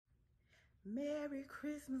Merry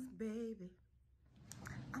Christmas, baby.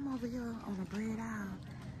 I'm over here on a bread aisle.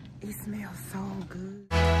 It smells so good.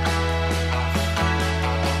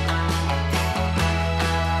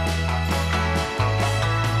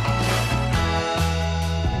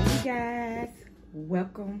 Hey guys,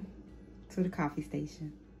 welcome to the coffee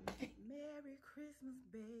station. Merry Christmas,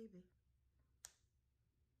 baby.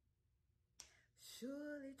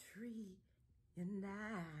 Surely treat you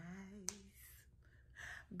nice.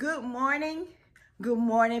 Good morning. Good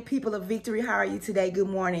morning, people of victory. How are you today? Good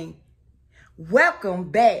morning. Welcome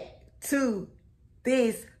back to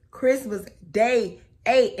this Christmas Day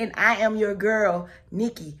 8. And I am your girl,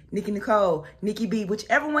 Nikki Nicole, Nikki B,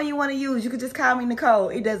 whichever one you want to use. You can just call me Nicole.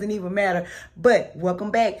 It doesn't even matter. But welcome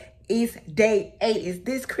back. It's day 8. It's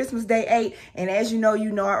this Christmas Day 8. And as you know,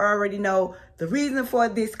 I already know the reason for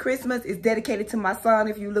this Christmas is dedicated to my son.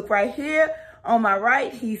 If you look right here on my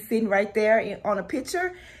right, he's sitting right there on a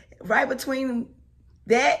picture. Right between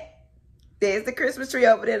that, there's the Christmas tree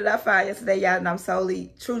over there that I found yesterday, y'all, and I'm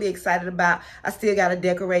truly excited about. I still got to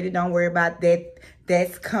decorate it. Don't worry about that.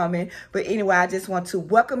 That's coming. But anyway, I just want to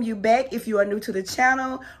welcome you back. If you are new to the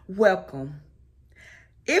channel, welcome.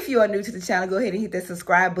 If you are new to the channel, go ahead and hit that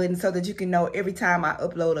subscribe button so that you can know every time I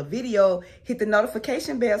upload a video. Hit the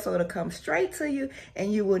notification bell so it'll come straight to you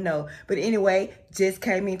and you will know. But anyway, just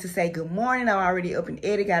came in to say good morning. I'm already up and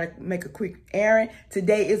Eddie. Got to make a quick errand.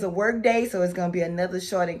 Today is a work day, so it's going to be another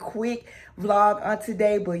short and quick vlog on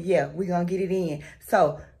today. But yeah, we're going to get it in.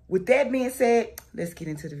 So with that being said, let's get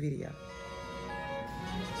into the video.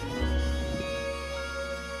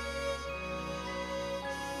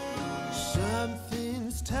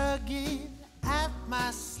 Something's tugging at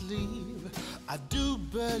my sleeve. I do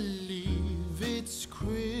believe it's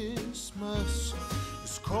Christmas.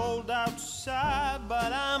 It's cold outside,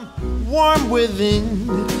 but I'm warm within,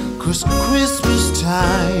 'cause Christmas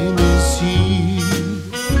time is here.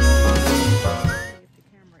 The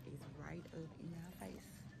camera is right up in my face.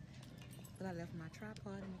 But I left my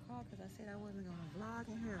tripod in the car because I said I wasn't going to vlog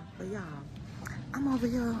in here. But y'all, I'm over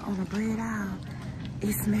here on a bread aisle.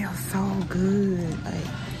 It smells so good.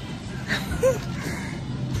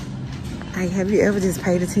 Like, have you ever just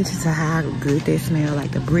paid attention to how good they smell? Like,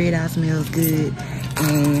 the bread aisle smells good,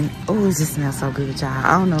 and oh, it just smells so good, y'all.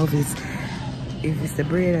 I don't know if it's the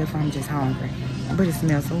bread or if I'm just hungry, but it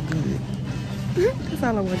smells so good. That's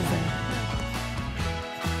all I want to say.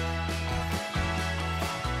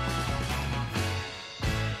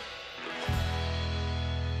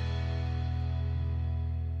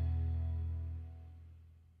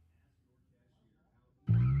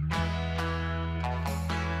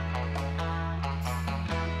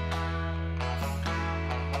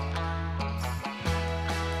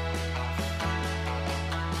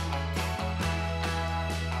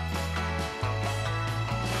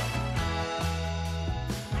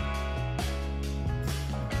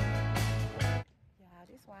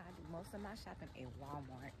 Most of my shopping at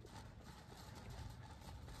Walmart,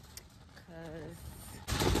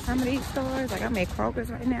 because some of these stores, like I'm at Kroger's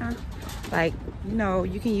right now, like, you know,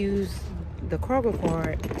 you can use the Kroger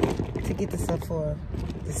card to get the stuff for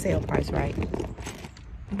the sale price, right?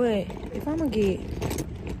 But if I'm gonna get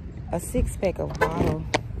a 6-pack of bottle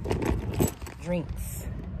drinks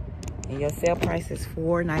and your sale price is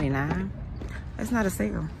 $4.99, that's not a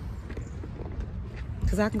sale.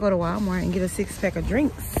 Because I can go to Walmart and get a 6-pack of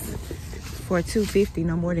drinks for $2.50,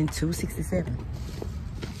 no more than $2.67.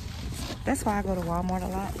 That's why I go to Walmart a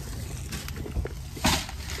lot.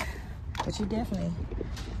 But you definitely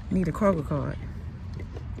need a Kroger card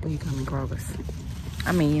when you come in Kroger's.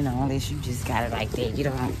 I mean, you know, unless you just got it like that, you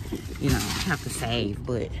don't, have to save.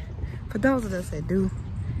 But for those of us that do,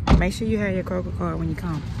 make sure you have your Kroger card when you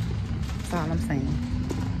come. That's all I'm saying.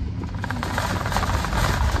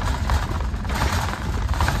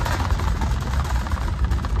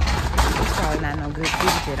 Not no good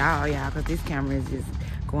footage at all, y'all, because this camera is just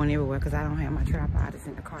going everywhere because I don't have my tripod. It's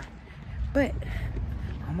in the car. But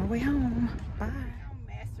on my way home, bye. I'm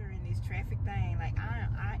mastering this traffic thing. Like,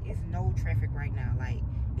 it's no traffic right now. Like,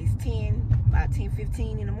 it's about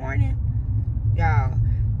 10:15 in the morning, y'all.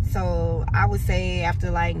 So I would say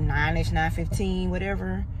after like 9-ish, 9:15,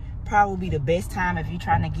 whatever, probably be the best time if you're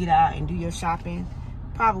trying to get out and do your shopping.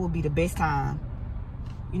 Probably would be the best time,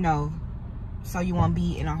 so you won't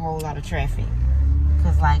be in a whole lot of traffic.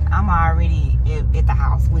 Because, like, I'm already at the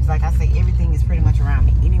house, which, like I say, everything is pretty much around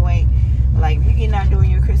me anyway. Like, if you're getting out doing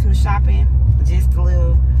your Christmas shopping, just a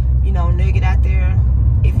little, nugget out there.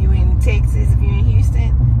 If you're in Texas, if you're in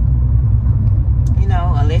Houston,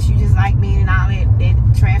 unless you just like being in all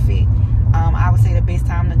that traffic, I would say the best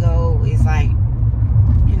time to go is, like,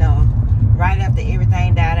 right after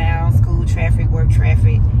everything died down, school traffic.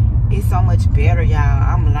 so much better, y'all.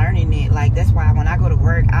 I'm learning it. Like, that's why when I go to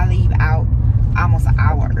work, I leave out almost an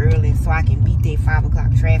hour early so I can beat that 5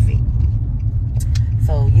 o'clock traffic.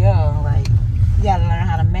 So yeah, like, you gotta learn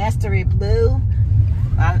how to master it, boo.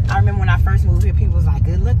 I remember when I first moved here, people was like,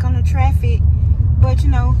 good luck on the traffic. But you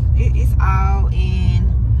know, it's all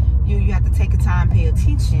in you have to take a time, pay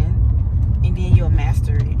attention, and then you'll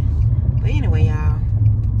master it. But anyway, y'all,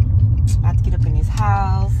 I have to get up in this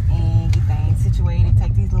house and get things situated,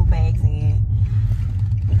 take these little bags in,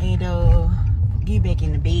 and get back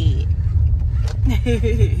in the bed.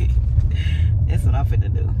 That's what I'm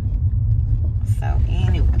finna do. So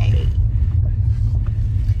anyway,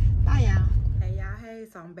 bye y'all. Hey y'all, hey,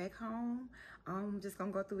 so I'm back home. I'm just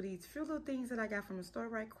gonna go through these few little things that I got from the store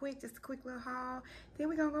right quick, just a quick little haul. Then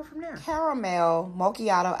we're gonna go from there. Caramel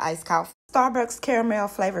macchiato iced coffee, Starbucks caramel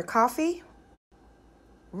flavored coffee,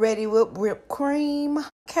 Ready whipped cream,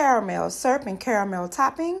 caramel syrup and caramel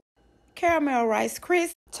topping, caramel rice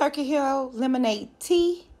crisp, Turkey Hill lemonade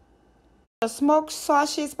tea, the smoked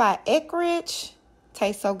sausage by Eckrich,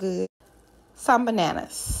 tastes so good, some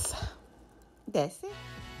bananas. That's it.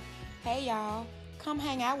 Hey y'all, come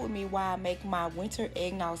hang out with me while I make my winter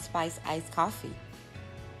eggnog spice iced coffee.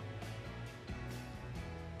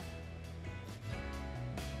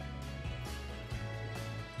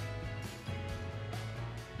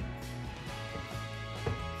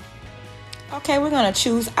 Okay, we're going to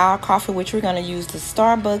choose our coffee, which we're going to use the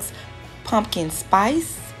Starbucks pumpkin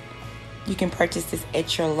spice. You can purchase this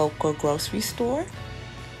at your local grocery store.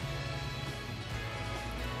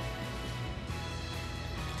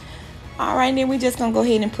 All right, then we're just going to go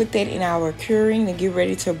ahead and put that in our Keurig and get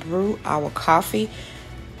ready to brew our coffee.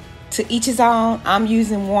 To each his own. I'm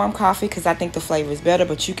using warm coffee because I think the flavor is better,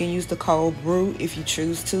 but you can use the cold brew if you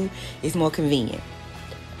choose to. It's more convenient.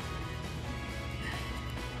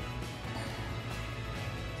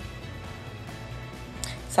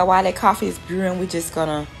 So while that coffee is brewing, we're just going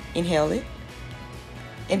to inhale it.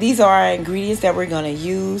 And these are our ingredients that we're going to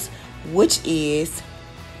use, which is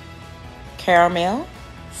caramel,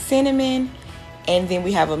 cinnamon, and then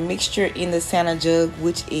we have a mixture in the Santa jug,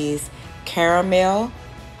 which is caramel,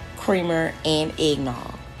 creamer, and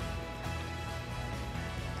eggnog.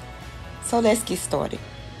 So let's get started.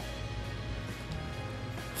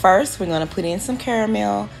 First, we're going to put in some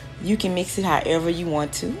caramel. You can mix it however you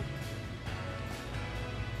want to.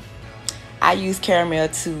 I use caramel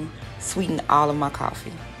to sweeten all of my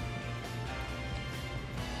coffee.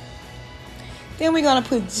 Then we're going to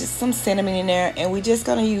put just some cinnamon in there, and we're just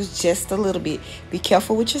going to use just a little bit. Be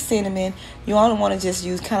careful with your cinnamon. You only want to just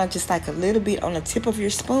use kind of just like a little bit on the tip of your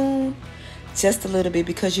spoon. Just a little bit,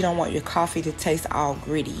 because you don't want your coffee to taste all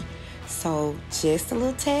gritty. So just a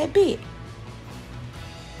little tad bit.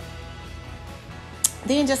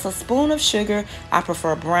 Then just a spoon of sugar. I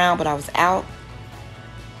prefer brown, but I was out.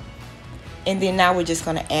 And then now we're just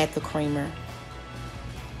going to add the creamer.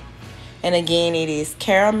 And again, it is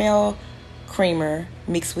caramel creamer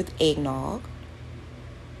mixed with eggnog.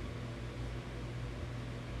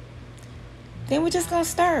 Then we're just going to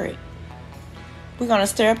stir it. We're going to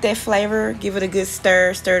stir up that flavor, give it a good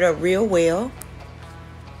stir, stir it up real well.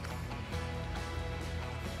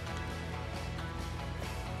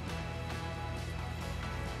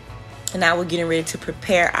 And now we're getting ready to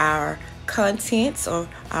prepare our contents or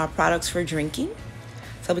our products for drinking.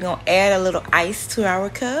 So we're going to add a little ice to our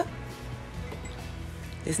cup.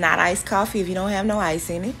 It's not iced coffee if you don't have no ice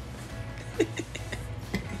in it.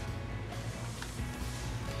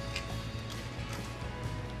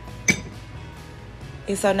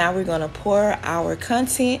 And so now we're going to pour our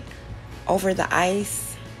content over the ice.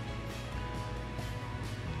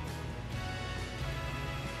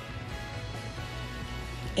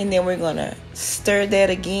 And then we're going to stir that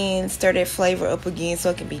again, stir that flavor up again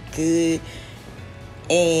so it can be good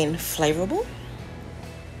and flavorful.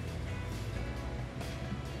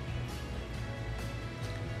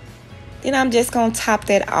 Then I'm just going to top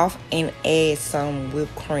that off and add some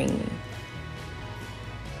whipped cream.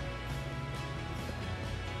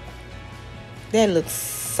 That looks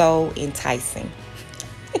so enticing.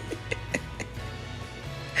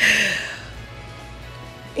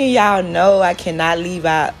 And y'all know I cannot leave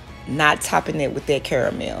out not topping it with that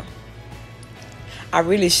caramel. I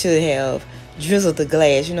really should have drizzled the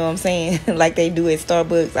glass, you know what I'm saying? Like they do at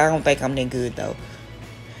Starbucks. I don't think I'm that good though.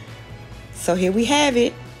 So here we have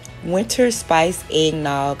it. Winter Spice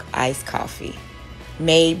Eggnog Iced Coffee.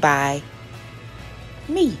 Made by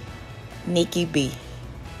me, Nikki B.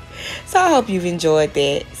 So I hope you've enjoyed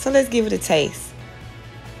that. So let's give it a taste.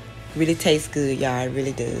 Really tastes good, y'all. It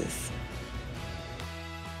really does.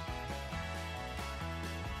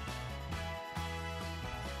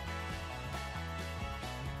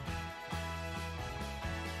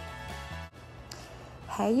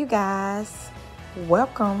 Hey you guys,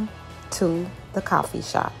 welcome to the coffee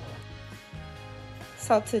shop.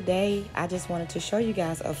 So today I just wanted to show you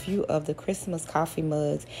guys a few of the Christmas coffee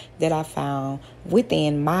mugs that I found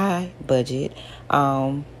within my budget.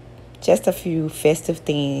 Just a few festive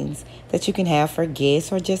things that you can have for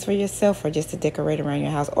guests or just for yourself or just to decorate around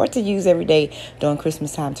your house or to use every day during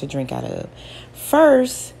Christmas time to drink out of.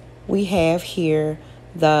 First, we have here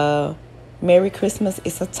the Merry Christmas.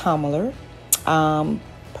 It's a tumbler.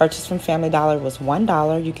 Purchased from Family Dollar was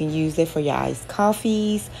 $1. You can use it for your iced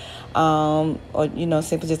coffees, or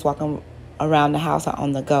simply just walking around the house or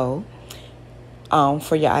on the go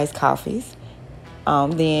for your iced coffees.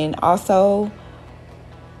 Then also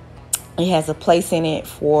it has a place in it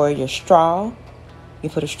for your straw. You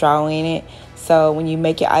put a straw in it, so when you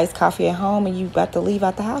make your iced coffee at home and you got to leave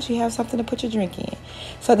out the house, you have something to put your drink in.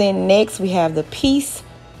 So then next we have the Peace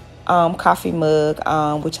coffee mug,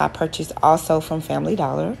 which I purchased also from Family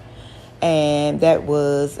Dollar, and that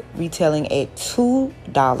was retailing at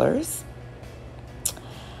 $2.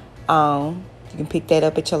 You can pick that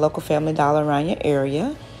up at your local Family Dollar around your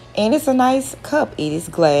area, and it's a nice cup. It is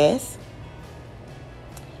glass.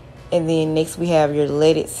 And then next we have your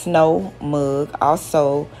Let It Snow mug,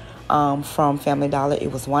 also from Family Dollar.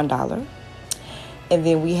 It was $1. And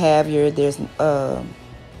then we have I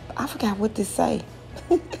forgot what this say.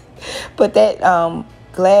 But that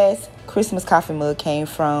glass Christmas coffee mug came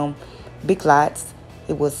from Big Lots.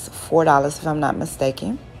 It was $4 if I'm not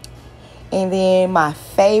mistaken. And then my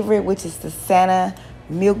favorite, which is the Santa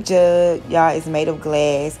milk jug, y'all, is made of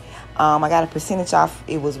glass. I got a percentage off.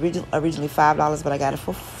 It was originally $5, but I got it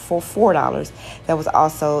for $4. That was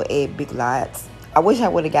also at Big Lots. I wish I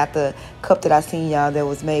would have got the cup that I seen y'all that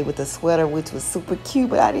was made with the sweater, which was super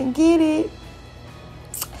cute, but I didn't get it.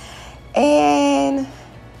 And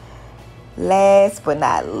last but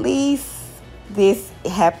not least, this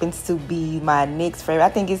happens to be my next favorite. I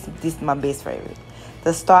think this is my best favorite.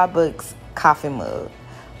 The Starbucks coffee mug.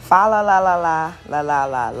 Fa la la la la la la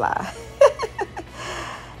la la.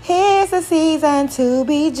 Here's the season to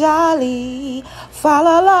be jolly. Fa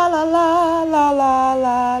la la la la la la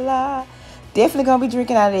la la. Definitely gonna be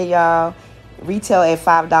drinking out of there, y'all. Retail at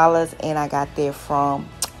 $5, and I got there from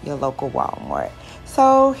your local Walmart.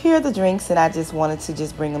 So here are the drinks, and I just wanted to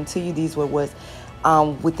just bring them to you. These were what's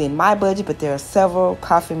within my budget, but there are several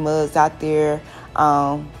coffee mugs out there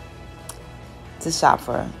to shop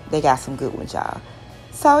for. They got some good ones, y'all.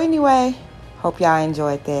 So anyway, hope y'all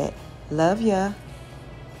enjoyed that. Love ya.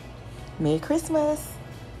 Merry Christmas.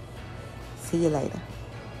 See you later.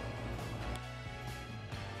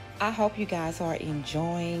 I hope you guys are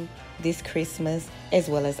enjoying this Christmas as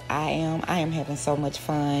well as I am. I am having so much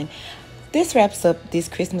fun. This wraps up this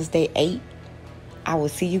Christmas Day 8. I will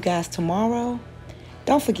see you guys tomorrow.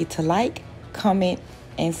 Don't forget to like, comment,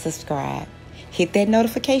 and subscribe. Hit that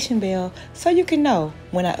notification bell so you can know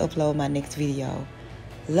when I upload my next video.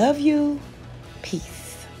 Love you. Peace.